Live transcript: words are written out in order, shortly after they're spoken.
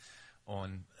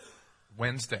on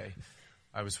Wednesday,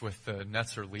 I was with the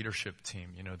Netzer leadership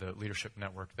team, the leadership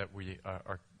network that we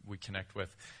connect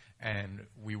with. And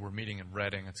we were meeting in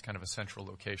Reading. It's kind of a central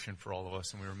location for all of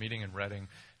us. And we were meeting in Reading,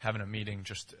 having a meeting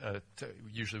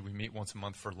usually we meet once a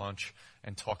month for lunch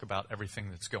and talk about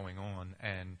everything that's going on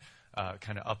and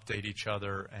kind of update each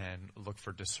other and look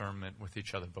for discernment with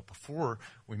each other. But before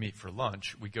we meet for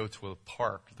lunch, we go to a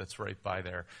park that's right by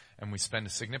there. And we spend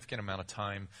a significant amount of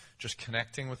time just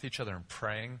connecting with each other and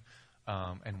praying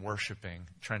and worshiping,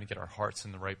 trying to get our hearts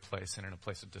in the right place and in a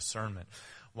place of discernment.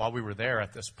 While we were there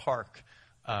at this park,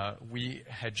 we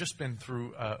had just been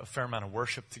through a fair amount of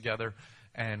worship together,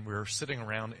 and we were sitting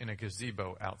around in a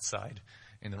gazebo outside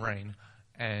in the rain,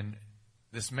 and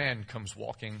this man comes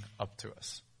walking up to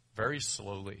us very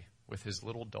slowly with his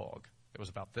little dog. It was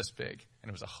about this big, and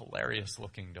it was a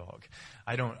hilarious-looking dog.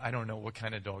 I don't know what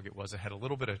kind of dog it was. It had a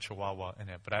little bit of Chihuahua in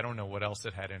it, but I don't know what else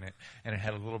it had in it, and it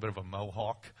had a little bit of a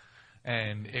mohawk,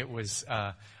 and it was,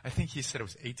 I think he said it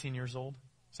was 18 years old.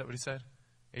 Is that what he said?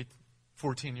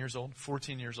 14 years old.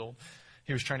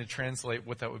 He was trying to translate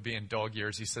what that would be in dog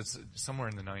years. He says somewhere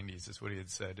in the 90s is what he had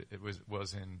said. It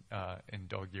was in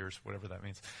dog years, whatever that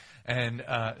means. And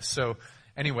so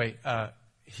anyway,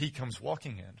 he comes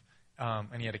walking in,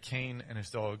 and he had a cane and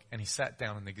his dog, and he sat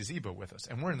down in the gazebo with us.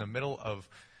 And we're in the middle of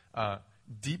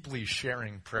deeply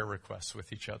sharing prayer requests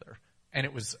with each other. And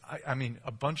it was,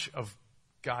 a bunch of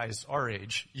guys our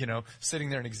age, sitting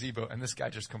there in a gazebo, and this guy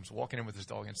just comes walking in with his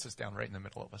dog and sits down right in the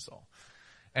middle of us all.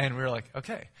 And we were like,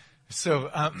 okay. So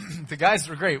the guys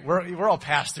were great. We're all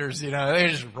pastors, they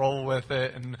just roll with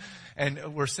it.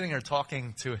 And we're sitting there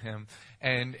talking to him.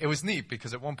 And it was neat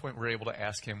because at one point we were able to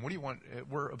ask him, what do you want?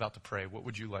 We're about to pray. What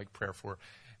would you like prayer for?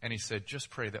 And he said, just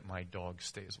pray that my dog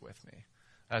stays with me.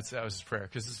 That was his prayer,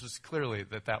 because this was clearly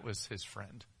that was his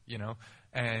friend,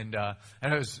 and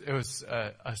it was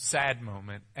a sad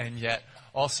moment, and yet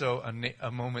also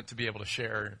a moment to be able to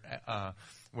share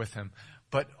with him.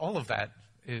 But all of that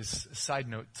is a side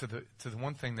note to the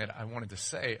one thing that I wanted to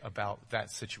say about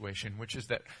that situation, which is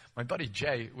that my buddy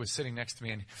Jay was sitting next to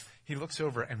me, and he looks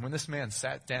over, and when this man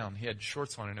sat down, he had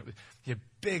shorts on, and he had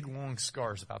big long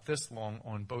scars about this long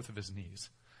on both of his knees.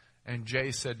 And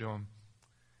Jay said to him,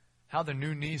 "How the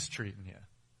new knees treating you?"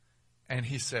 And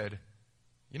he said,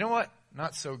 "You know what?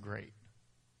 Not so great."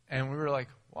 And we were like,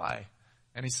 "Why?"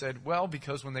 And he said, "Well,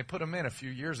 because when they put them in a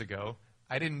few years ago,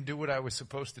 I didn't do what I was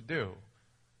supposed to do.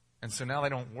 And so now they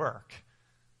don't work."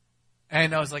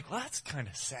 And I was like, well, that's kind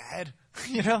of sad.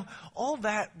 All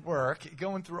that work,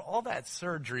 going through all that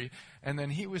surgery. And then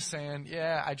he was saying,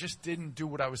 yeah, I just didn't do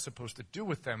what I was supposed to do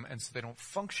with them. And so they don't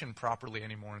function properly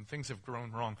anymore. And things have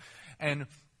grown wrong. And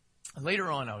later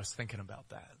on, I was thinking about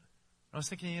that. I was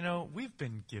thinking, we've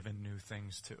been given new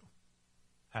things too,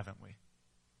 haven't we?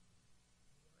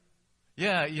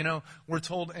 Yeah, we're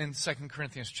told in 2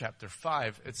 Corinthians chapter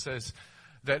 5, it says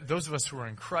that those of us who are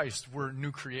in Christ, we're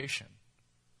new creation.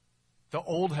 The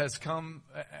old has come,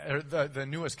 the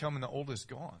new has come, and the old is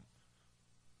gone.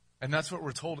 And that's what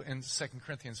we're told in 2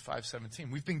 Corinthians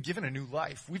 5:17. We've been given a new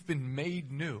life. We've been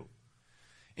made new.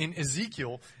 In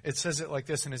Ezekiel, it says it like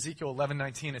this. In Ezekiel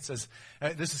 11:19, it says,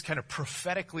 this is kind of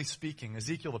prophetically speaking.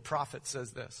 Ezekiel the prophet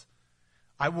says this: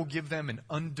 "I will give them an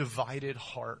undivided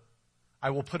heart. I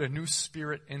will put a new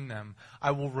spirit in them.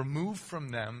 I will remove from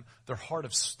them their heart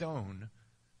of stone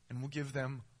and will give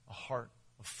them a heart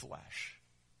of flesh."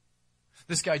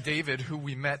 This guy David, who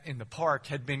we met in the park,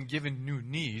 had been given new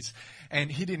knees,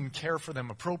 and he didn't care for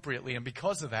them appropriately. And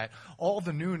because of that, all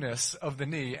the newness of the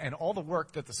knee and all the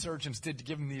work that the surgeons did to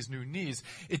give him these new knees,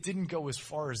 it didn't go as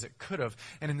far as it could have.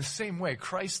 And in the same way,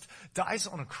 Christ dies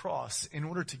on a cross in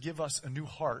order to give us a new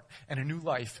heart and a new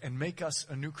life and make us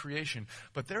a new creation.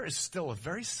 But there is still a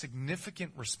very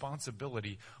significant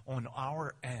responsibility on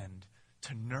our end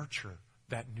to nurture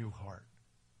that new heart,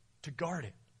 to guard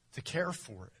it, to care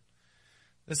for it.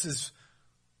 This is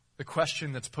the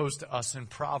question that's posed to us in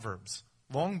Proverbs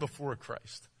long before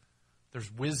Christ.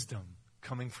 There's wisdom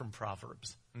coming from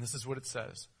Proverbs. And this is what it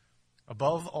says: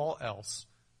 "Above all else,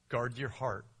 guard your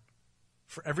heart,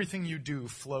 for everything you do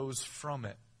flows from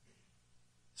it.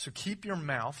 So keep your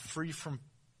mouth free from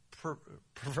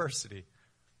perversity.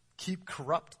 Keep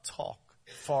corrupt talk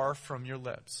far from your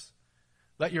lips.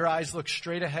 Let your eyes look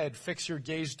straight ahead. Fix your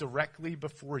gaze directly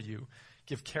before you.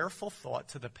 Give careful thought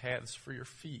to the paths for your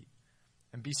feet,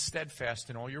 and be steadfast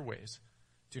in all your ways.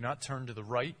 Do not turn to the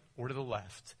right or to the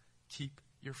left. Keep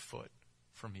your foot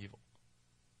from evil."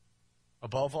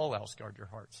 Above all else, guard your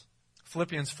hearts.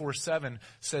 Philippians 4:7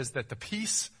 says that the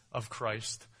peace of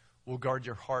Christ will guard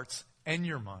your hearts and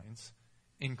your minds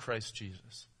in Christ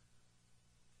Jesus.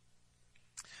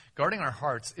 Guarding our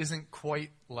hearts isn't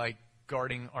quite like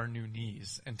guarding our new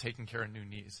knees and taking care of new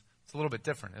knees. It's a little bit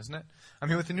different, isn't it? I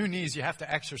mean, with the new knees, you have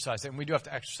to exercise it, and we do have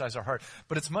to exercise our heart.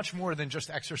 But it's much more than just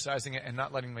exercising it and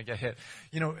not letting them get hit.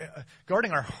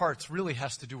 Guarding our hearts really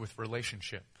has to do with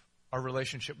relationship. Our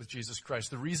relationship with Jesus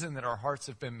Christ. The reason that our hearts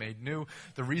have been made new,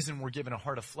 the reason we're given a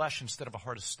heart of flesh instead of a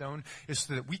heart of stone, is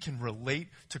so that we can relate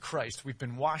to Christ. We've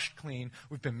been washed clean,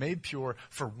 we've been made pure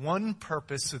for one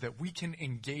purpose, so that we can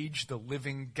engage the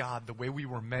living God the way we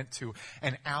were meant to.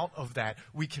 And out of that,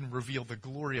 we can reveal the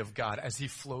glory of God as he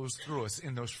flows through us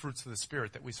in those fruits of the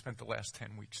Spirit that we spent the last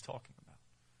 10 weeks talking about.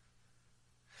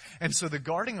 And so the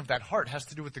guarding of that heart has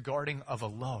to do with the guarding of a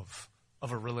love,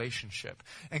 of a relationship.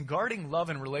 And guarding love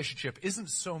and relationship isn't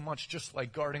so much just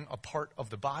like guarding a part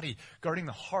of the body. Guarding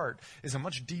the heart is a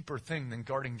much deeper thing than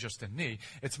guarding just a knee.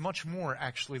 It's much more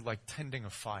actually like tending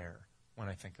a fire when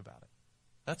I think about it.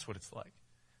 That's what it's like.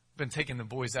 I've been taking the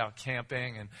boys out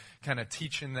camping and kind of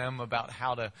teaching them about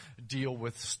how to deal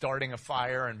with starting a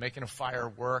fire and making a fire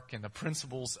work and the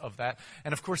principles of that.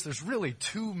 And of course, there's really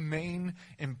two main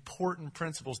important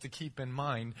principles to keep in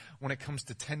mind when it comes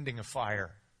to tending a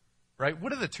fire. Right?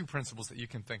 What are the two principles that you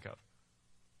can think of?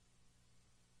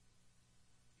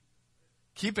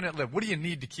 Keeping it lit. What do you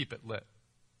need to keep it lit?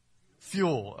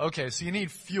 Fuel. Okay, so you need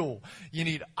fuel. You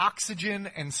need oxygen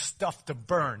and stuff to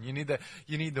burn. You need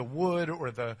the wood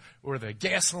or the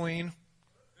gasoline.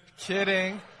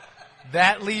 Kidding.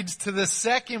 That leads to the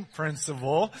second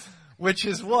principle, which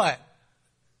is what?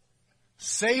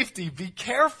 Safety. Be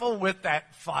careful with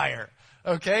that fire.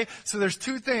 Okay? So there's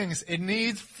two things. It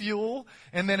needs fuel,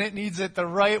 and then it needs it the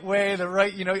right way,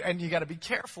 and you got to be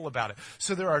careful about it.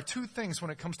 So there are two things when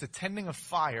it comes to tending a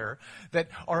fire that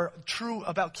are true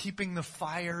about keeping the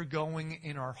fire going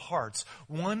in our hearts.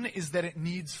 One is that it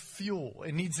needs fuel.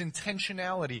 It needs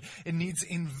intentionality. It needs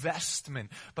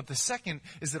investment. But the second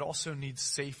is it also needs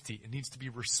safety. It needs to be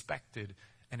respected,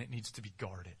 and it needs to be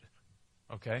guarded.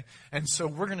 Okay? And so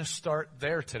we're going to start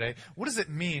there today. What does it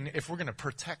mean if we're going to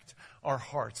protect our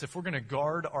hearts, if we're going to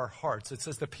guard our hearts? It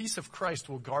says the peace of Christ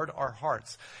will guard our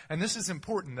hearts. And this is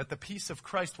important, that the peace of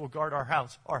Christ will guard our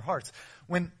hearts.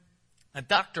 When a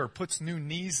doctor puts new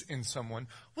knees in someone,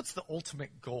 what's the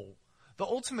ultimate goal? The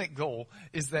ultimate goal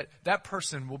is that that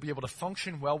person will be able to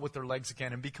function well with their legs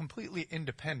again and be completely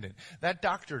independent. That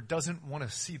doctor doesn't want to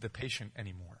see the patient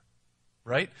anymore.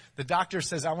 Right? The doctor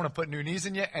says, I want to put new knees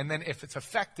in you, and then if it's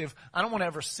effective, I don't want to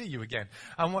ever see you again.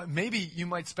 Maybe you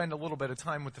might spend a little bit of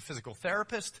time with the physical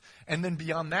therapist, and then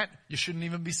beyond that, you shouldn't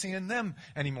even be seeing them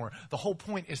anymore. The whole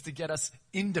point is to get us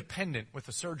independent with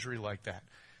a surgery like that.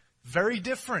 Very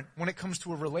different when it comes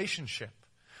to a relationship.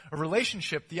 A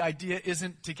relationship, the idea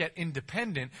isn't to get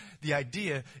independent. The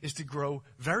idea is to grow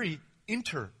very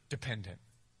interdependent.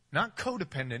 Not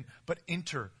codependent, but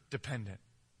interdependent.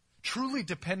 Truly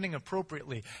depending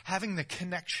appropriately, having the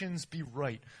connections be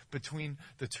right between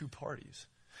the two parties.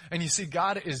 And you see,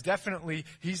 God is definitely,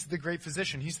 he's the great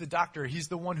physician. He's the doctor. He's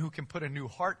the one who can put a new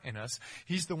heart in us.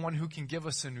 He's the one who can give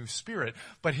us a new spirit.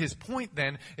 But his point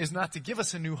then is not to give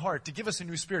us a new heart, to give us a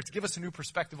new spirit, to give us a new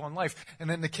perspective on life, and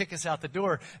then to kick us out the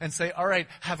door and say, all right,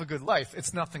 have a good life.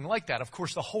 It's nothing like that. Of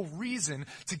course, the whole reason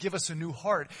to give us a new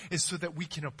heart is so that we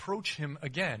can approach him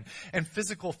again. And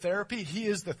physical therapy, he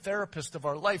is the therapist of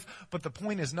our life. But the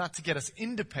point is not to get us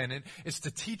independent. It's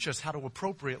to teach us how to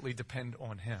appropriately depend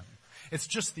on him. It's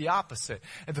just the opposite.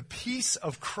 And the peace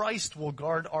of Christ will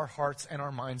guard our hearts and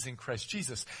our minds in Christ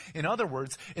Jesus. In other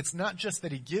words, it's not just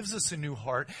that he gives us a new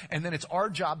heart and then it's our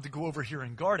job to go over here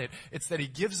and guard it. It's that he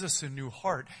gives us a new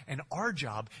heart and our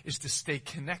job is to stay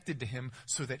connected to him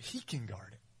so that he can guard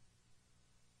it.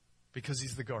 Because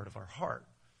he's the guard of our heart.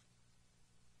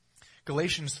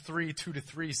 Galatians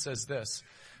 3:2-3 says this.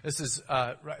 This is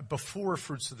before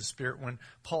fruits of the Spirit, when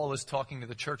Paul is talking to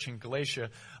the church in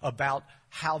Galatia about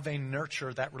how they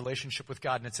nurture that relationship with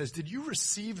God. And it says, did you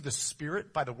receive the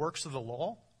Spirit by the works of the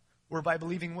law or by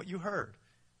believing what you heard?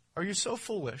 Are you so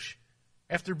foolish?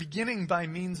 After beginning by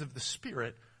means of the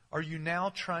Spirit, are you now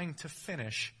trying to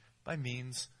finish by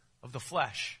means of the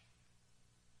flesh?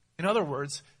 In other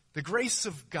words, the grace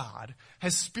of God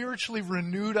has spiritually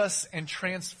renewed us and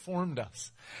transformed us.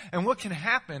 And what can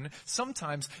happen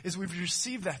sometimes is we've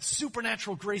received that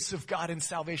supernatural grace of God in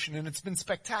salvation, and it's been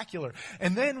spectacular.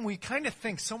 And then we kind of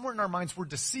think, somewhere in our minds, we're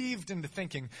deceived into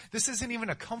thinking, this isn't even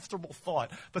a comfortable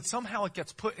thought, but somehow it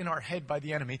gets put in our head by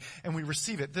the enemy, and we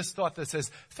receive it. This thought that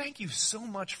says, thank you so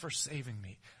much for saving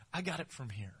me. I got it from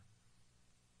here.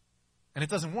 And it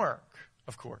doesn't work,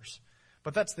 of course.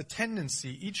 But that's the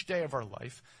tendency each day of our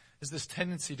life, is this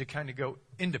tendency to kind of go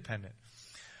independent.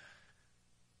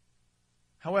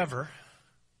 However,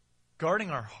 guarding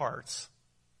our hearts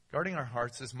Guarding our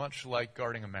hearts is much like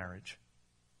guarding a marriage.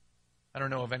 I don't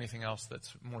know of anything else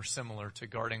that's more similar to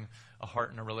guarding a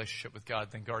heart in a relationship with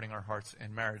God than guarding our hearts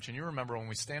in marriage. And you remember when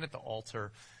we stand at the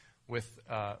altar with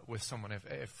someone,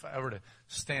 if I were to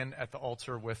stand at the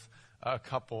altar with a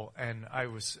couple, and I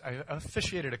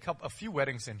officiated a few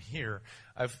weddings in here.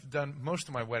 I've done most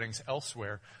of my weddings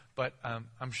elsewhere, but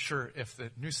I'm sure if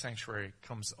the new sanctuary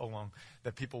comes along,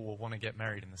 that people will want to get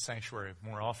married in the sanctuary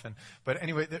more often. But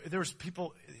anyway, there was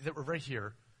people that were right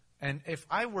here, and if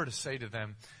I were to say to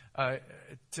them,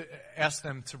 to ask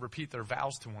them to repeat their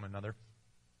vows to one another,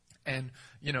 and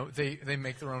they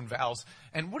make their own vows,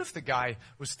 and what if the guy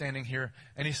was standing here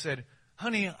and he said,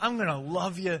 honey, I'm going to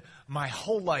love you my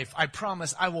whole life. I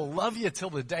promise I will love you till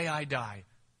the day I die.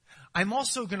 I'm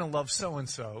also going to love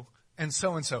so-and-so and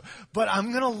so-and-so, but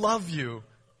I'm going to love you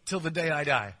till the day I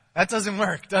die. That doesn't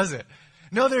work, does it?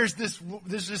 No, there's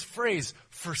this phrase,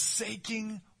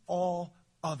 forsaking all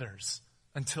others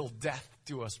until death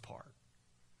do us part.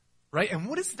 Right? And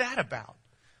what is that about?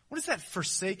 What is that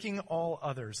forsaking all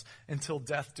others until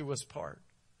death do us part?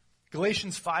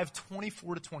 Galatians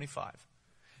 5:24-25.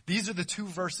 These are the two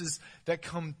verses that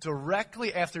come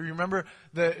directly after. You remember,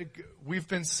 we've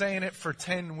been saying it for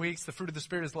 10 weeks. The fruit of the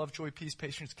Spirit is love, joy, peace,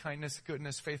 patience, kindness,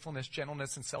 goodness, faithfulness,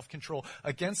 gentleness, and self-control.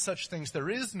 Against such things there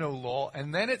is no law.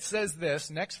 And then it says this,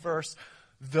 next verse,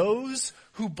 those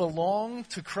who belong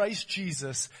to Christ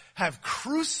Jesus have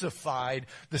crucified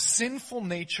the sinful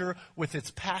nature with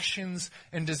its passions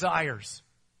and desires.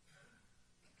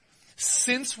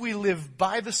 Since we live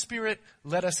by the Spirit,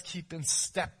 let us keep in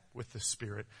step with the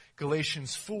Spirit.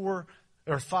 Galatians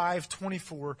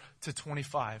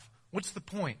 5:24-25. What's the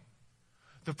point?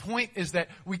 The point is that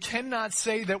we cannot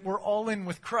say that we're all in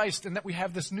with Christ and that we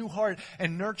have this new heart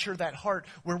and nurture that heart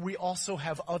where we also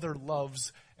have other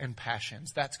loves and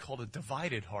passions. That's called a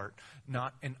divided heart,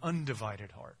 not an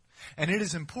undivided heart. And it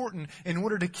is important, in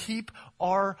order to keep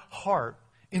our heart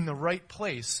in the right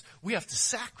place, we have to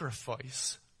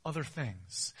sacrifice other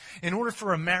things. In order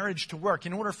for a marriage to work,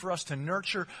 in order for us to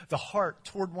nurture the heart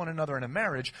toward one another in a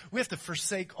marriage, we have to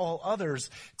forsake all others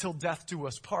till death do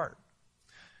us part.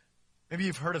 Maybe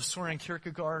you've heard of Søren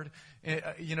Kierkegaard. In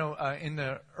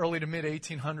the early to mid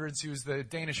 1800s, he was the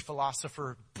Danish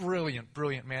philosopher,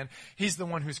 brilliant man. He's the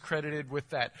one who's credited with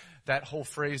that whole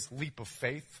phrase, leap of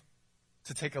faith.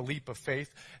 To take a leap of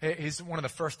faith. He's one of the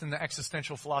first in the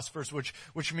existential philosophers,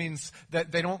 which means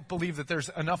that they don't believe that there's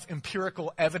enough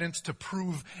empirical evidence to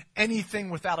prove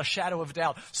anything without a shadow of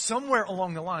doubt. Somewhere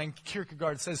along the line,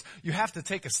 Kierkegaard says you have to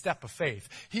take a step of faith.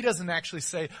 He doesn't actually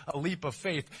say a leap of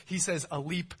faith. He says a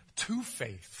leap to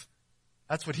faith.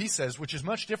 That's what he says, which is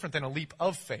much different than a leap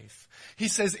of faith. He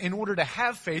says in order to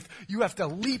have faith, you have to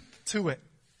leap to it.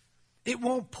 It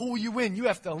won't pull you in. You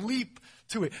have to leap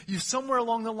to it. You somewhere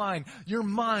along the line, your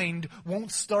mind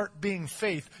won't start being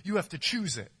faith. You have to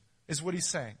choose it, is what he's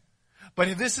saying.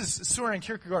 But this is Søren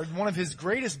Kierkegaard. One of his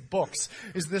greatest books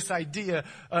is this idea,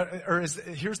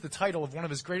 here's the title of one of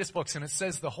his greatest books, and it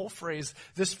says the whole phrase,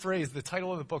 the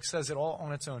title of the book says it all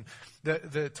on its own.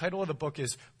 The title of the book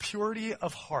is Purity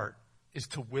of Heart is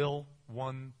to Will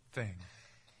One Thing.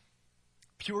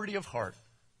 Purity of heart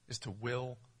is to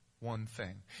will one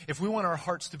thing. If we want our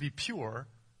hearts to be pure,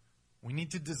 we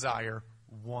need to desire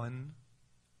one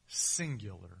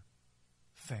singular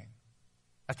thing.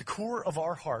 At the core of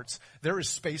our hearts, there is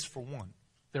space for one.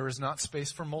 There is not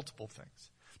space for multiple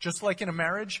things. Just like in a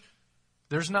marriage,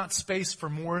 there's not space for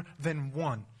more than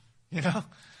one. There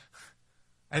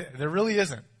really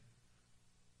isn't.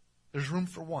 There's room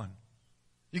for one.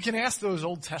 You can ask those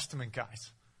Old Testament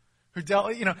guys who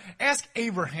dealt, ask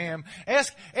Abraham,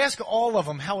 ask all of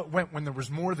them how it went when there was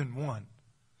more than one.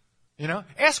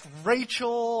 Ask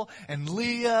Rachel and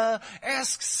Leah,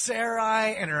 ask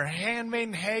Sarai and her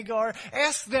handmaiden Hagar,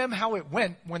 ask them how it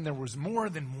went when there was more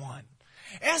than one.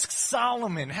 Ask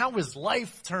Solomon how his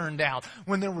life turned out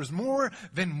when there was more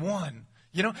than one.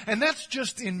 And that's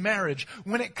just in marriage.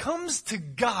 When it comes to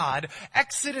God,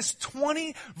 Exodus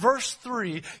 20 verse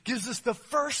 3 gives us the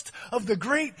first of the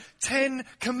great 10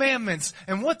 commandments.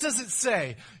 And what does it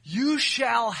say? You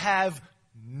shall have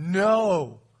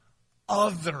no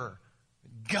other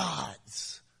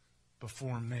gods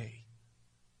before me.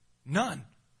 None.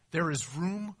 There is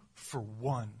room for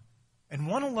one, and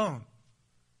one alone.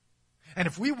 And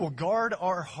if we will guard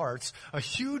our hearts, a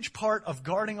huge part of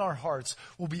guarding our hearts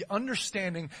will be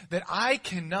understanding that I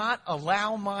cannot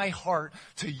allow my heart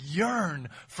to yearn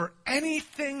for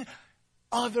anything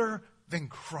other than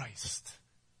Christ.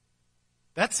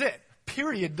 That's it.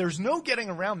 period. There's no getting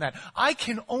around that. I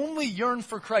can only yearn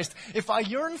for Christ. If I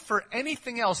yearn for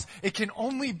anything else, it can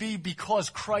only be because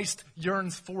Christ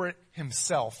yearns for it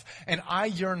himself. And I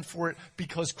yearn for it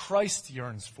because Christ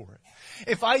yearns for it.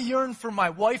 If I yearn for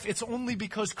my wife, it's only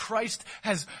because Christ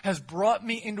has brought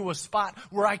me into a spot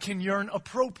where I can yearn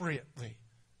appropriately.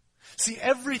 See,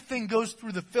 everything goes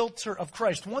through the filter of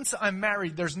Christ. Once I'm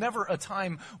married, there's never a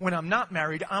time when I'm not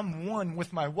married. I'm one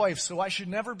with my wife, so I should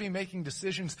never be making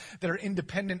decisions that are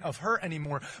independent of her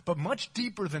anymore. But much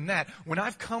deeper than that, when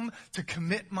I've come to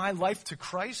commit my life to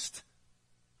Christ,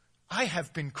 I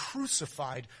have been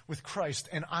crucified with Christ,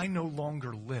 and I no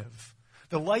longer live.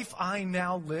 The life I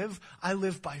now live, I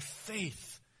live by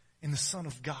faith in the Son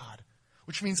of God,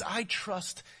 which means I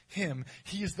trust him.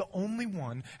 He is the only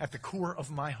one at the core of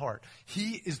my heart.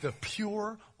 He is the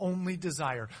pure, only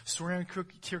desire. Soren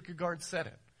Kierkegaard said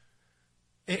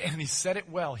it. And he said it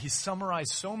well. He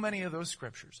summarized so many of those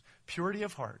scriptures. Purity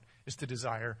of heart is to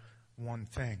desire one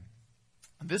thing.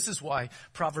 This is why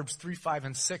Proverbs 3, 5,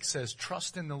 and 6 says,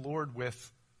 trust in the Lord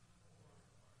with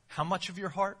how much of your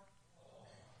heart?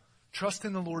 Trust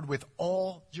in the Lord with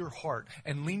all your heart,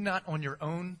 and lean not on your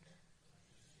own,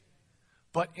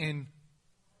 but in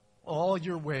all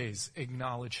your ways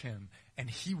acknowledge him, and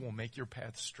he will make your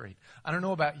path straight. I don't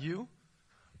know about you,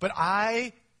 but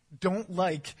I don't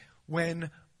like when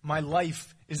my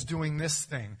life is doing this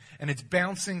thing, and it's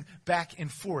bouncing back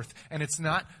and forth, and it's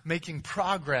not making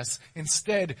progress.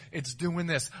 Instead, it's doing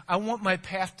this. I want my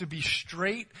path to be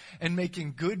straight and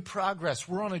making good progress.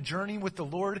 We're on a journey with the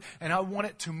Lord, and I want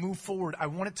it to move forward. I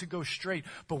want it to go straight.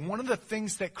 But one of the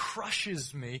things that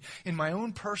crushes me in my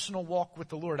own personal walk with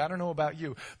the Lord, I don't know about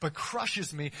you, but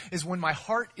crushes me is when my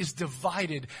heart is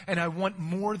divided, and I want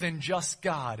more than just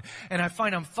God. And I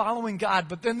find I'm following God,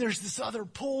 but then there's this other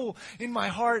pull in my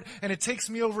heart, and it takes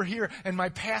me over here, and my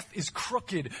path is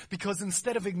crooked because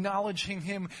instead of acknowledging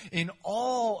him in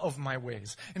all of my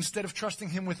ways, instead of trusting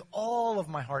him with all of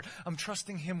my heart, I'm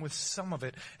trusting him with some of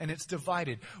it, and it's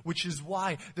divided, which is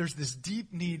why there's this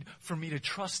deep need for me to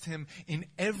trust him in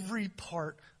every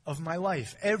part of my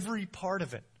life, every part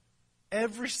of it,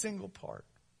 every single part.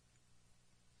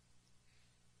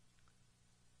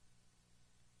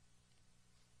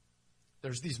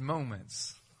 There's these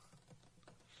moments,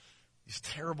 these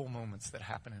terrible moments that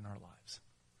happen in our lives.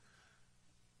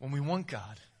 When we want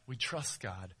God, we trust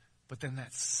God, but then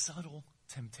that subtle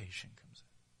temptation comes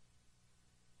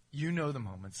in. You know the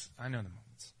moments. I know the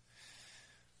moments.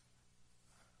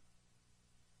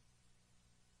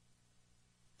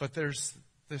 But there's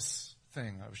this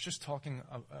thing. I was just talking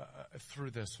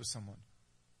through this with someone.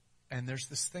 And there's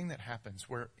this thing that happens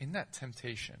where in that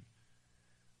temptation,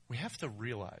 we have to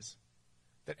realize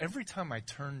that every time I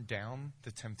turn down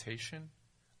the temptation,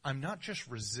 I'm not just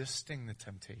resisting the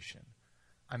temptation.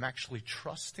 I'm actually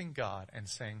trusting God and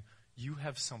saying, you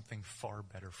have something far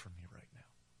better for me right now.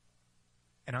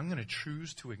 And I'm going to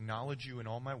choose to acknowledge you in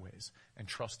all my ways and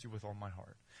trust you with all my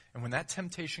heart. And when that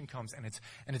temptation comes and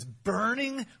it's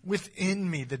burning within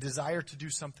me, the desire to do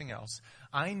something else,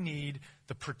 I need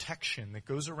the protection that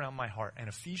goes around my heart. And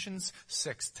Ephesians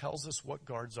 6 tells us what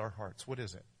guards our hearts. What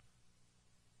is it?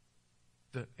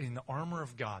 In the armor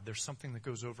of God, there's something that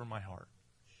goes over my heart.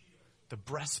 The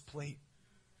breastplate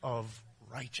of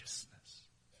righteousness.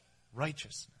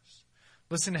 Righteousness.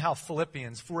 Listen to how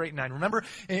Philippians 4:8-9. Remember,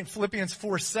 in Philippians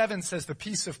 4:7 says the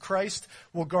peace of Christ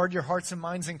will guard your hearts and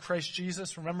minds in Christ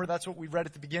Jesus. Remember, that's what we read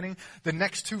at the beginning. The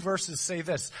next two verses say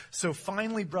this. So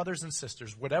finally, brothers and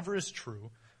sisters, whatever is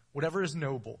true, whatever is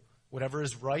noble, whatever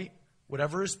is right,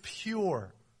 whatever is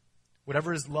pure,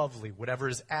 whatever is lovely, whatever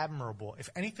is admirable, if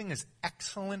anything is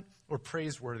excellent or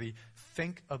praiseworthy,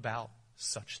 think about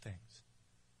such things.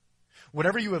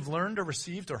 Whatever you have learned or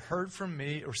received or heard from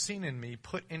me or seen in me,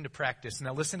 put into practice.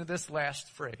 Now listen to this last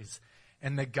phrase.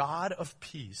 And the God of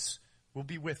peace will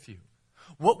be with you.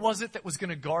 What was it that was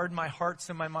going to guard my hearts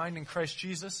and my mind in Christ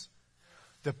Jesus?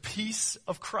 The peace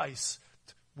of Christ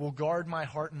will guard my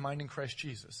heart and mind in Christ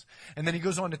Jesus. And then he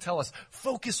goes on to tell us,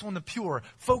 focus on the pure,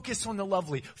 focus on the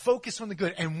lovely, focus on the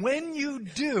good. And when you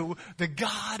do, the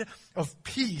God of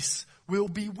peace will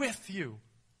be with you.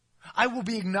 I will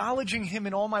be acknowledging him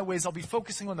in all my ways. I'll be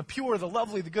focusing on the pure, the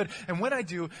lovely, the good. And when I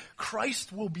do,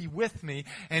 Christ will be with me,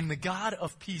 and the God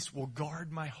of peace will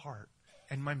guard my heart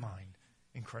and my mind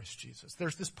in Christ Jesus.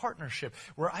 There's this partnership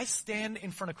where I stand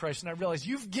in front of Christ and I realize,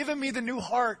 you've given me the new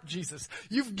heart, Jesus.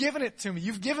 You've given it to me.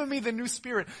 You've given me the new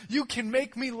spirit. You can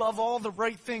make me love all the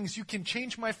right things. You can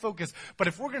change my focus. But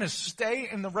if we're going to stay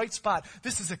in the right spot,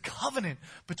 this is a covenant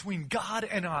between God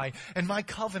and I. And my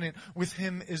covenant with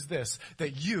him is this,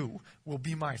 that you will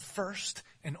be my first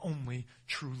and only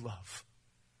true love.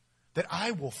 that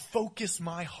I will focus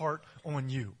my heart on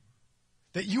you,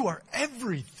 that you are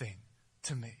everything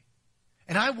to me.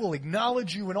 And I will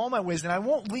acknowledge you in all my ways, and I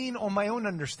won't lean on my own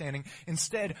understanding.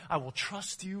 Instead, I will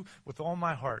trust you with all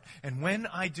my heart. And when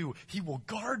I do, he will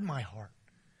guard my heart,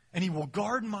 and he will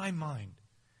guard my mind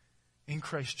in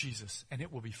Christ Jesus, and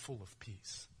it will be full of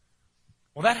peace.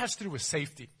 Well, that has to do with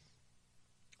safety.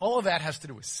 All of that has to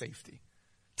do with safety.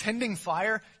 Tending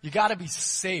fire, you got to be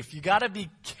safe. You got to be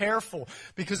careful,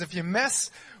 because if you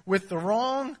mess with the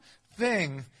wrong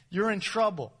thing, you're in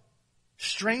trouble.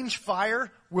 Strange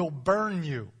fire will burn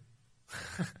you.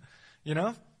 You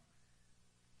know?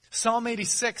 Psalm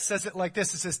 86 says it like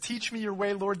this. It says, teach me your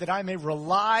way, Lord, that I may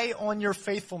rely on your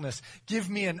faithfulness. Give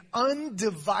me an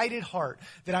undivided heart,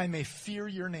 that I may fear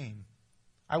your name.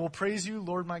 I will praise you,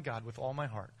 Lord my God, with all my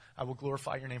heart. I will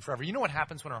glorify your name forever. You know what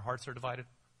happens when our hearts are divided?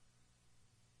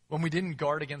 When we didn't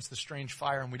guard against the strange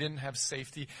fire and we didn't have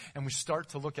safety and we start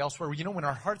to look elsewhere. You know, when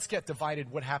our hearts get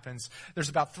divided, what happens? There's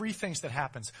about 3 things that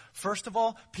happens. First of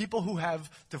all, people who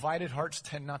have divided hearts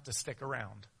tend not to stick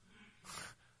around.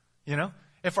 You know?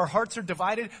 If our hearts are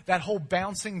divided, that whole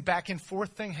bouncing back and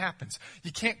forth thing happens.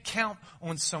 You can't count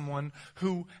on someone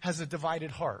who has a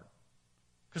divided heart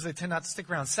because they tend not to stick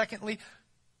around. Secondly,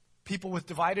 people with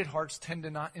divided hearts tend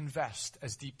to not invest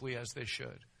as deeply as they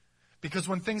should. Because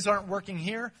when things aren't working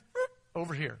here,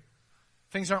 over here.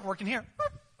 Things aren't working here,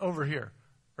 over here.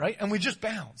 Right? And we just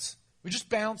bounce. We just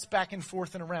bounce back and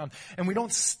forth and around. And we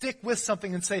don't stick with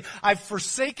something and say, I've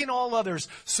forsaken all others,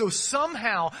 so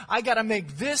somehow I got to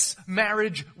make this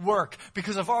marriage work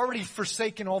because I've already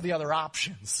forsaken all the other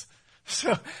options.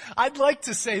 So I'd like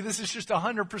to say this is just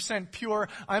 100% pure,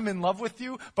 I'm in love with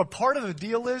you, but part of the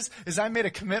deal is I made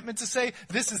a commitment to say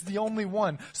this is the only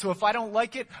one. So if I don't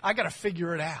like it, I got to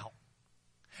figure it out.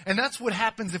 And that's what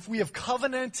happens if we have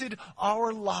covenanted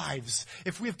our lives.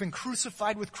 If we have been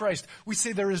crucified with Christ, we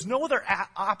say there is no other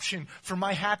option for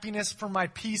my happiness, for my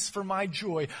peace, for my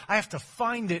joy. I have to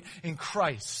find it in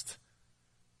Christ.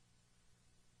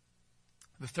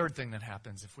 The third thing that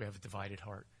happens if we have a divided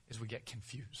heart is we get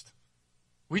confused.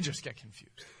 We just get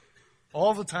confused.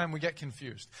 All the time we get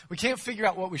confused. We can't figure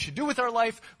out what we should do with our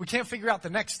life. We can't figure out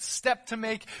the next step to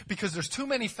make because there's too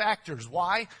many factors.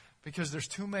 Why? Because there's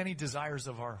too many desires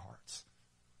of our hearts.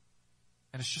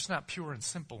 And it's just not pure and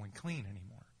simple and clean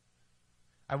anymore.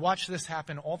 I watch this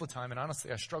happen all the time, and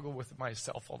honestly, I struggle with it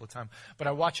myself all the time. But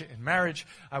I watch it in marriage.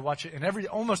 I watch it in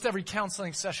almost every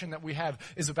counseling session that we have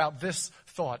is about this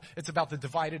thought. It's about the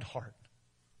divided heart.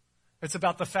 It's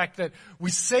about the fact that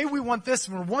we say we want this,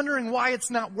 and we're wondering why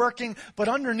it's not working, but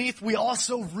underneath, we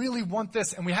also really want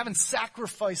this, and we haven't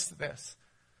sacrificed this.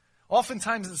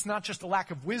 Oftentimes, it's not just a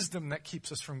lack of wisdom that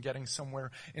keeps us from getting somewhere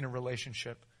in a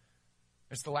relationship.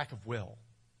 It's the lack of will.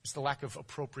 It's the lack of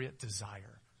appropriate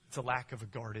desire. It's a lack of a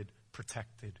guarded,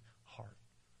 protected heart.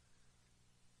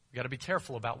 We've got to be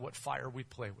careful about what fire we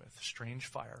play with. Strange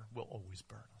fire will always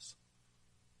burn us.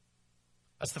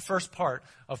 That's the first part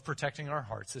of protecting our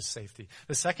hearts is safety.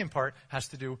 The second part has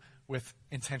to do with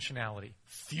intentionality.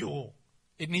 Fuel.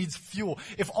 It needs fuel.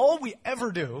 If all we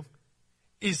ever do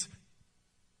is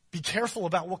be careful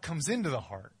about what comes into the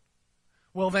heart,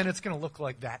 well, then it's going to look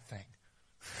like that thing.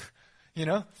 You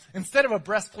know? Instead of a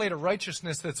breastplate of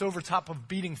righteousness that's over top of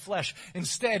beating flesh,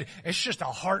 instead, it's just a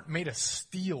heart made of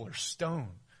steel or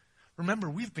stone. Remember,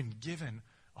 we've been given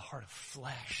a heart of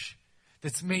flesh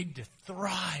that's made to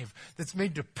thrive, that's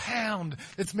made to pound,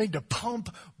 that's made to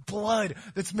pump blood,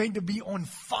 that's made to be on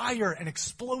fire and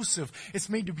explosive. It's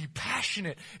made to be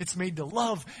passionate. It's made to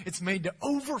love. It's made to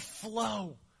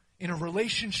overflow in a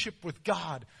relationship with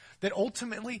God that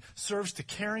ultimately serves to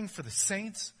caring for the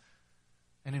saints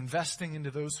and investing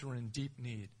into those who are in deep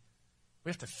need. We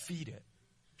have to feed it,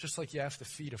 just like you have to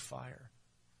feed a fire.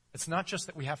 It's not just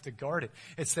that we have to guard it.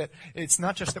 It's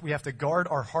not just that we have to guard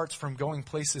our hearts from going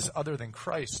places other than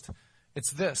Christ. It's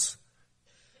this.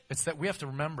 It's that we have to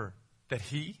remember that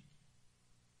He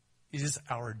is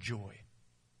our joy.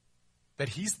 That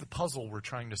He's the puzzle we're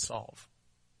trying to solve.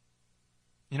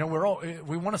 You know,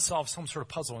 we want to solve some sort of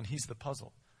puzzle, and He's the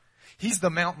puzzle. He's the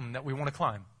mountain that we want to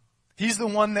climb. He's the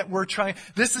one that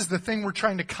this is the thing we're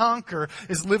trying to conquer,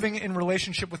 is living in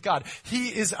relationship with God. He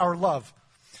is our love.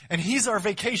 And He's our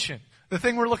vacation. The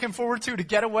thing we're looking forward to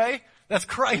get away, that's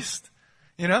Christ.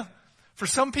 You know? For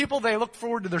some people, they look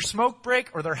forward to their smoke break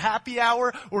or their happy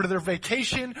hour or to their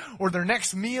vacation or their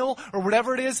next meal or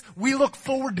whatever it is. We look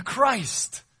forward to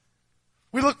Christ.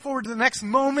 We look forward to the next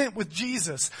moment with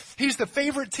Jesus. He's the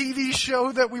favorite TV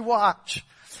show that we watch.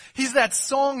 He's that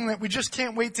song that we just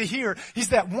can't wait to hear. He's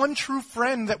that one true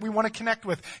friend that we want to connect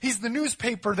with. He's the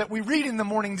newspaper that we read in the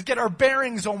morning to get our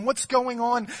bearings on what's going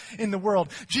on in the world.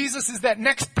 Jesus is that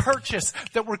next purchase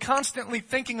that we're constantly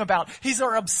thinking about. He's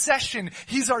our obsession.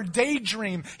 He's our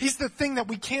daydream. He's the thing that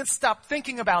we can't stop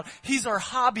thinking about. He's our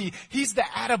hobby. He's the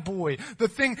attaboy, the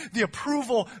thing, the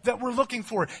approval that we're looking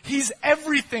for. He's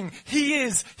everything. He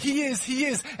is.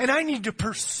 And I need to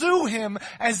pursue him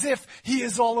as if he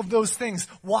is all of those things.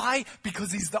 Why?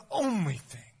 Because he's the only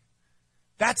thing.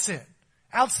 That's it.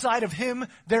 Outside of him,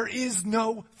 there is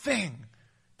no thing.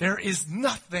 There is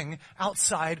nothing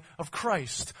outside of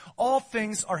Christ. All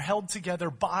things are held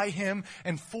together by him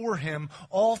and for him.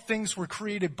 All things were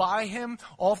created by him.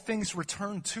 All things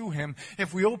return to him.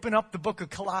 If we open up the book of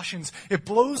Colossians, it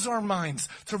blows our minds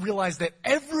to realize that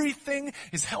everything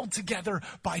is held together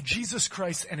by Jesus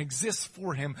Christ and exists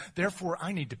for him. Therefore,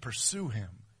 I need to pursue him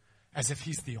as if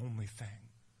he's the only thing.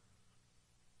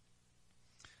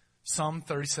 Psalm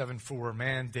 37:4,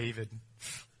 man, David.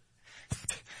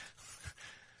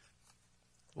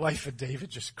 Life of David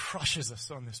just crushes us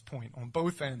on this point, on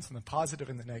both ends, on the positive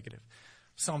and the negative.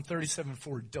 Psalm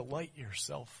 37:4, delight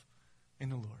yourself in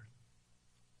the Lord.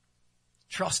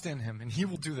 Trust in him, and he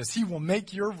will do this. He will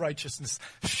make your righteousness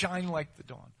shine like the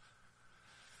dawn.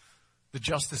 The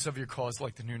justice of your cause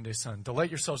like the noonday sun. Delight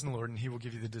yourselves in the Lord, and he will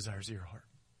give you the desires of your heart.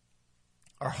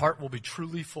 Our heart will be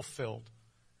truly fulfilled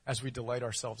as we delight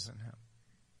ourselves in him.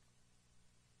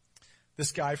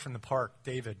 This guy from the park,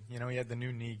 David, he had the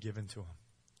new knee given to him.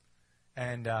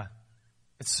 And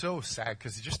it's so sad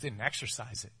because he just didn't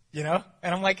exercise it, And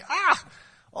I'm like,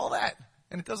 all that.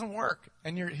 And it doesn't work.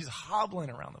 And he's hobbling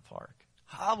around the park.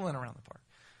 I don't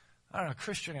know,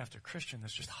 Christian after Christian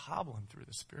that's just hobbling through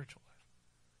the spiritual life.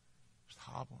 Just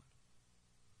hobbling.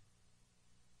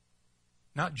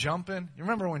 Not jumping. You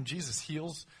remember when Jesus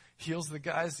heals the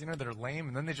guys, that are lame,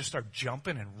 and then they just start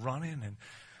jumping and running. And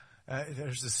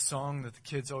there's this song that the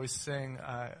kids always sing.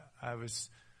 I was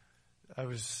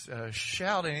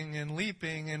shouting and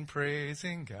leaping and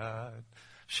praising God.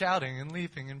 Shouting and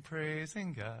leaping and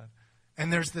praising God.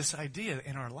 And there's this idea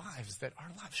in our lives that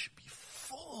our lives should be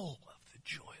full of the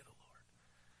joy of the Lord.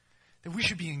 That we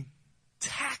should be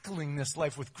tackling this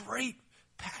life with great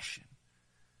passion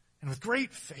and with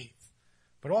great faith.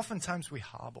 But oftentimes we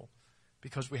hobble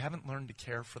because we haven't learned to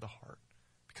care for the heart.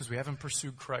 Because we haven't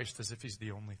pursued Christ as if he's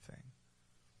the only thing.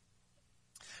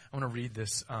 I want to read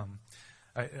this.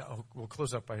 We'll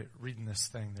close up by reading this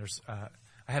thing. I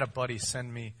had a buddy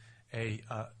send me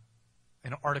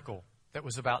an article that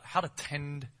was about how to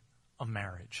tend a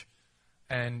marriage.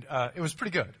 And it was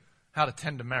pretty good, how to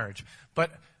tend a marriage.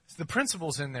 But the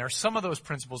principles in there, some of those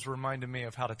principles reminded me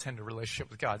of how to tend a relationship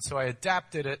with God. So I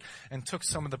adapted it and took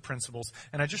some of the principles.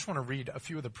 And I just want to read a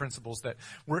few of the principles that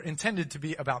were intended to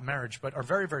be about marriage, but are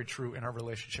very, very true in our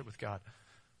relationship with God.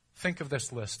 Think of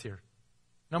this list here.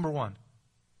 Number 1.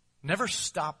 Never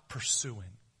stop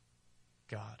pursuing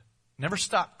God. Never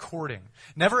stop courting.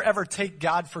 Never ever take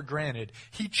God for granted.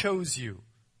 He chose you.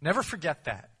 Never forget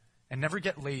that. And never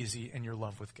get lazy in your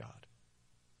love with God.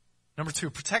 Number 2,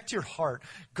 protect your heart.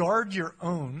 Guard your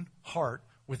own heart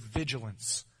with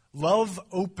vigilance. Love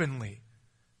openly.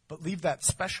 But leave that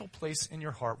special place in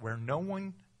your heart where no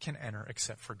one can enter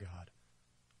except for God.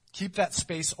 Keep that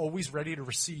space always ready to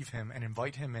receive him and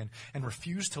invite him in, and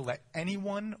refuse to let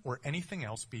anyone or anything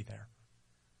else be there.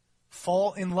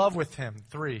 Fall in love with him.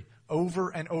 3, over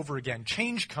and over again.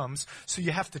 Change comes, so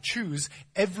you have to choose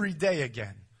every day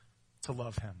again to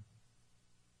love him.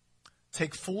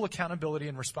 Take full accountability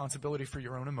and responsibility for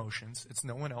your own emotions. It's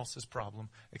no one else's problem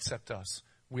except us.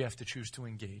 We have to choose to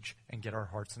engage and get our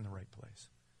hearts in the right place.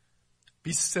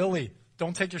 Be silly.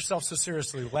 Don't take yourself so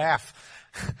seriously. Laugh.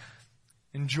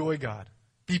 Enjoy God.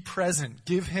 Be present.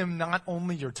 Give him not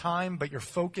only your time, but your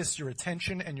focus, your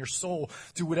attention, and your soul.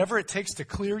 Do whatever it takes to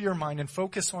clear your mind and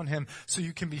focus on him so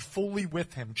you can be fully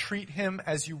with him. Treat him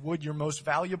as you would your most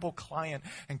valuable client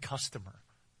and customer.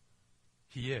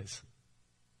 He is.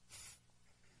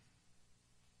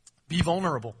 Be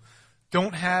vulnerable.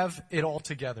 Don't have it all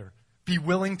together. Be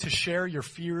willing to share your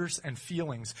fears and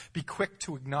feelings. Be quick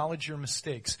to acknowledge your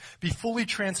mistakes. Be fully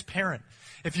transparent.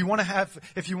 If you want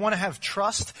to have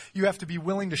trust, you have to be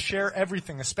willing to share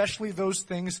everything, especially those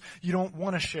things you don't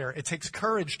want to share. It takes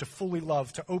courage to fully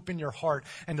love, to open your heart,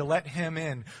 and to let him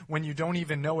in when you don't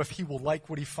even know if he will like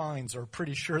what he finds, or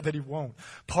pretty sure that he won't.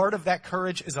 Part of that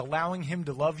courage is allowing him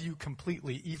to love you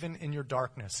completely, even in your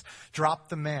darkness. Drop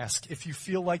the mask. If you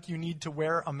feel like you need to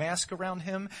wear a mask around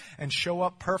him and show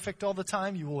up perfect all the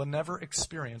time, you will never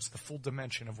experience the full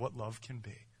dimension of what love can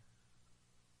be.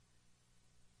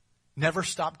 Never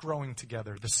stop growing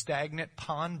together. The stagnant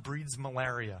pond breeds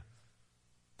malaria.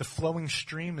 The flowing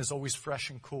stream is always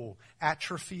fresh and cool.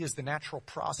 Atrophy is the natural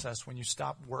process when you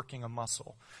stop working a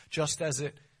muscle, just as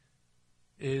it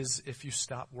is if you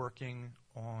stop working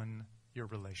on your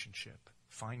relationship.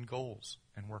 Find goals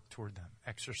and work toward them.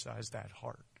 Exercise that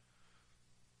heart.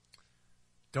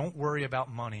 Don't worry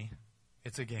about money.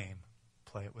 It's a game.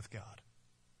 Play it with God.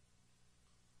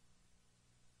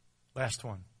 Last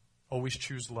one. Always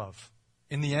choose love.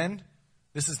 In the end,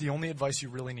 this is the only advice you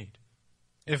really need.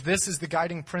 If this is the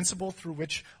guiding principle through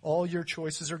which all your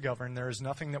choices are governed, there is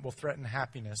nothing that will threaten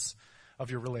happiness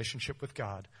of your relationship with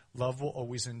God. Love will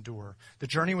always endure. The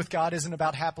journey with God isn't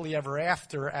about happily ever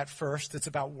after at first. It's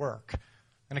about work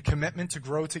and a commitment to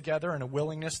grow together and a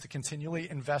willingness to continually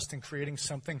invest in creating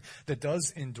something that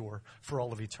does endure for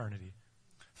all of eternity.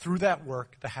 Through that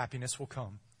work, the happiness will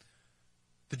come.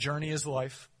 The journey is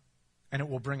life, and it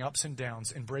will bring ups and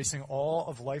downs, embracing all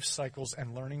of life's cycles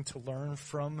and learning to learn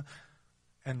from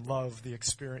and love the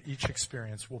experience. Each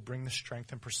experience will bring the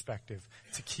strength and perspective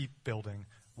to keep building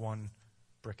one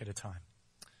brick at a time.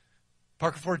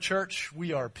 Parker Ford Church,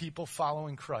 we are people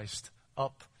following Christ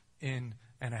up, in,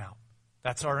 and out.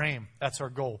 That's our aim. That's our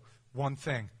goal. One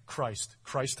thing, Christ.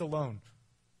 Christ alone.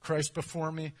 Christ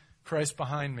before me, Christ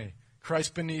behind me.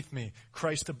 Christ beneath me,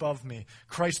 Christ above me,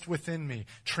 Christ within me,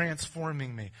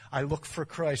 transforming me. I look for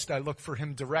Christ. I look for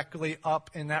him directly up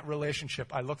in that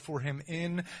relationship. I look for him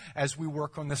in as we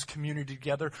work on this community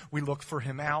together. We look for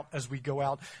him out as we go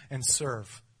out and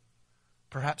serve.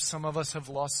 Perhaps some of us have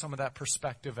lost some of that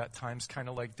perspective at times, kind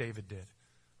of like David did.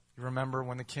 You remember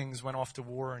when the kings went off to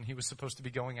war and he was supposed to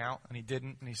be going out and he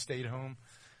didn't, and he stayed home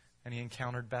and he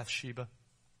encountered Bathsheba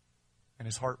and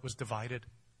his heart was divided.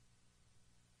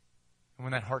 And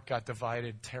when that heart got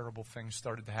divided, terrible things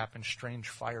started to happen. Strange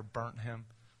fire burnt him,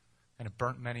 and it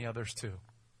burnt many others too.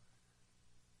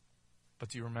 But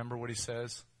do you remember what he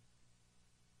says?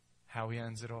 How he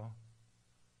ends it all?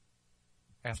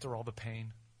 After all the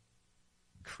pain,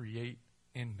 create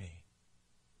in me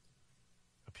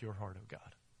a pure heart, O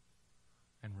God,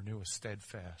 and renew a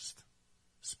steadfast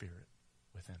spirit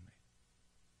within me.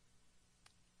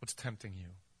 What's tempting you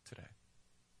today?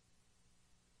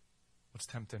 What's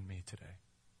tempting me today?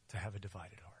 To have a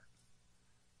divided heart.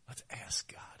 Let's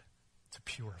ask God to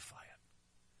purify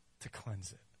it, to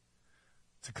cleanse it,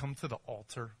 to come to the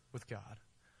altar with God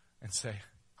and say,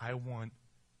 I want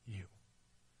you.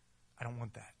 I don't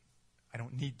want that. I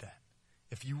don't need that.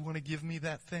 If you want to give me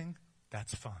that thing,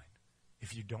 that's fine.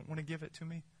 If you don't want to give it to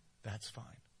me, that's fine.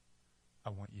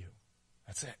 I want you.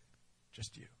 That's it.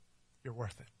 Just you. You're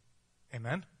worth it.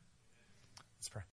 Amen? Let's pray.